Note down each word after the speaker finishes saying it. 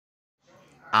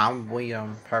I'm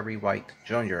William Perry White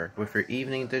Jr. with your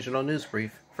evening digital news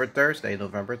brief for Thursday,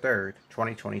 November 3rd,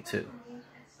 2022.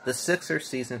 The Sixers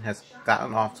season has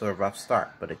gotten off to a rough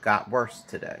start, but it got worse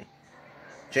today.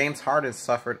 James Harden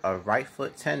suffered a right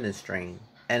foot tendon strain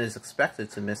and is expected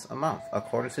to miss a month,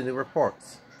 according to new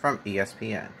reports from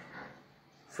ESPN.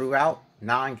 Throughout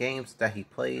 9 games that he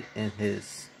played in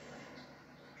his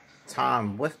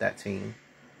time with that team,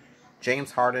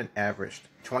 James Harden averaged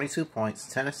 22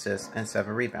 points, 10 assists, and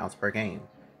 7 rebounds per game.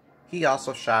 He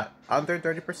also shot under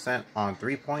 30% on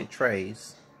three-point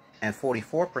treys and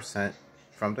 44%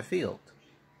 from the field.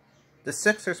 The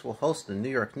Sixers will host the New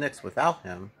York Knicks without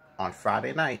him on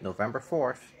Friday night, November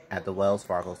 4th, at the Wells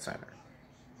Fargo Center.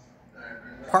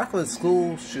 Parkland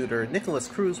school shooter Nikolas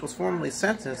Cruz was formally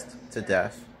sentenced to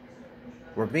death.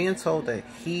 We're being told that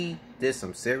he did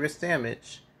some serious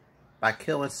damage by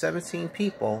killing 17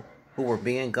 people who were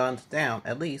being gunned down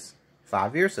at least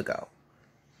 5 years ago.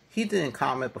 He didn't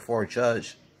comment before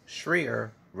Judge Schreier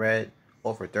read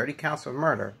over 30 counts of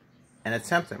murder and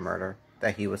attempted murder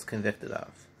that he was convicted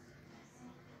of.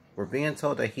 We're being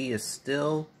told that he is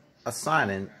still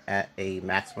assigning at a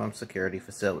maximum security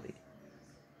facility.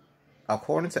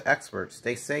 According to experts,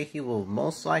 they say he will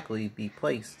most likely be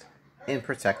placed in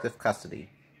protective custody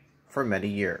for many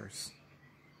years.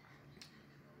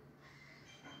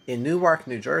 In Newark,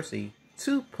 New Jersey,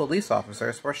 2 police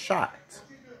officers were shot.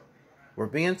 We're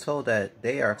being told that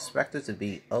they are expected to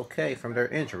be okay from their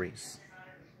injuries.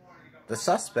 The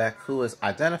suspect, who is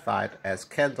identified as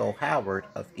Kendall Howard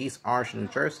of East Orange, New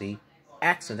Jersey,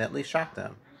 accidentally shot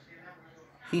them.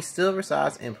 He still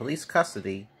resides in police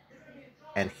custody,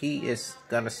 and he is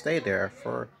going to stay there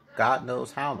for God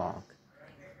knows how long.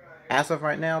 As of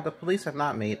right now, the police have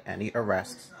not made any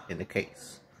arrests in the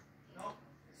case.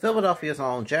 Philadelphia's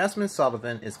own Jasmine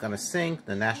Sullivan is going to sing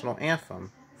the national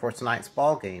anthem for tonight's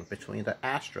ball game between the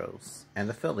Astros and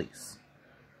the Phillies.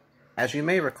 As you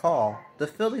may recall, the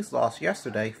Phillies lost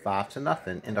yesterday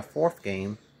 5-0 in the 4th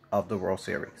game of the World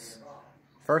Series.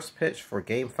 First pitch for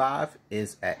Game 5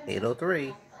 is at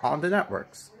 8:03 on the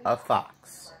networks of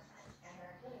Fox.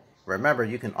 Remember,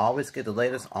 you can always get the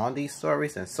latest on these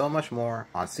stories and so much more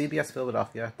on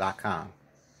CBSPhiladelphia.com.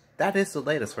 That is the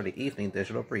latest for the evening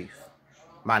digital brief.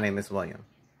 My name is William.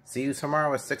 See you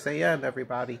tomorrow at 6 a.m.,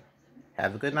 everybody.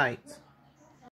 Have a good night.